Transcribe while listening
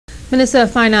Minister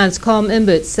of Finance Colm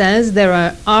Imbert says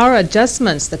there are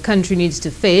adjustments the country needs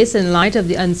to face in light of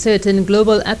the uncertain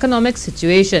global economic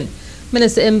situation.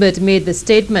 Minister Imbert made the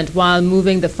statement while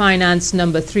moving the Finance No.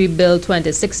 3 Bill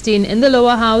 2016 in the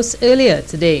lower house earlier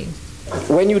today.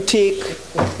 When you take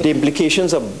the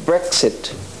implications of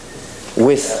Brexit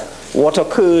with what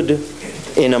occurred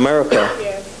in America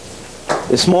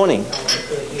this morning,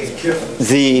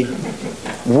 the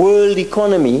world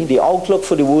economy, the outlook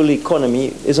for the world economy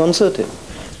is uncertain.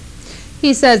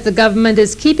 He says the government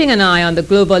is keeping an eye on the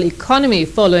global economy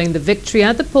following the victory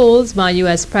at the polls by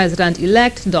U.S.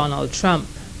 President-elect Donald Trump.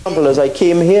 As I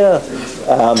came here,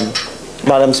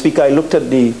 Madam Speaker, I looked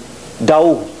at the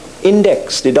Dow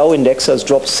Index. The Dow Index has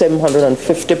dropped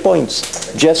 750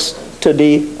 points just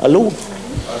today alone.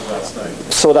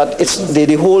 So that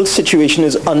the whole situation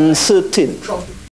is uncertain.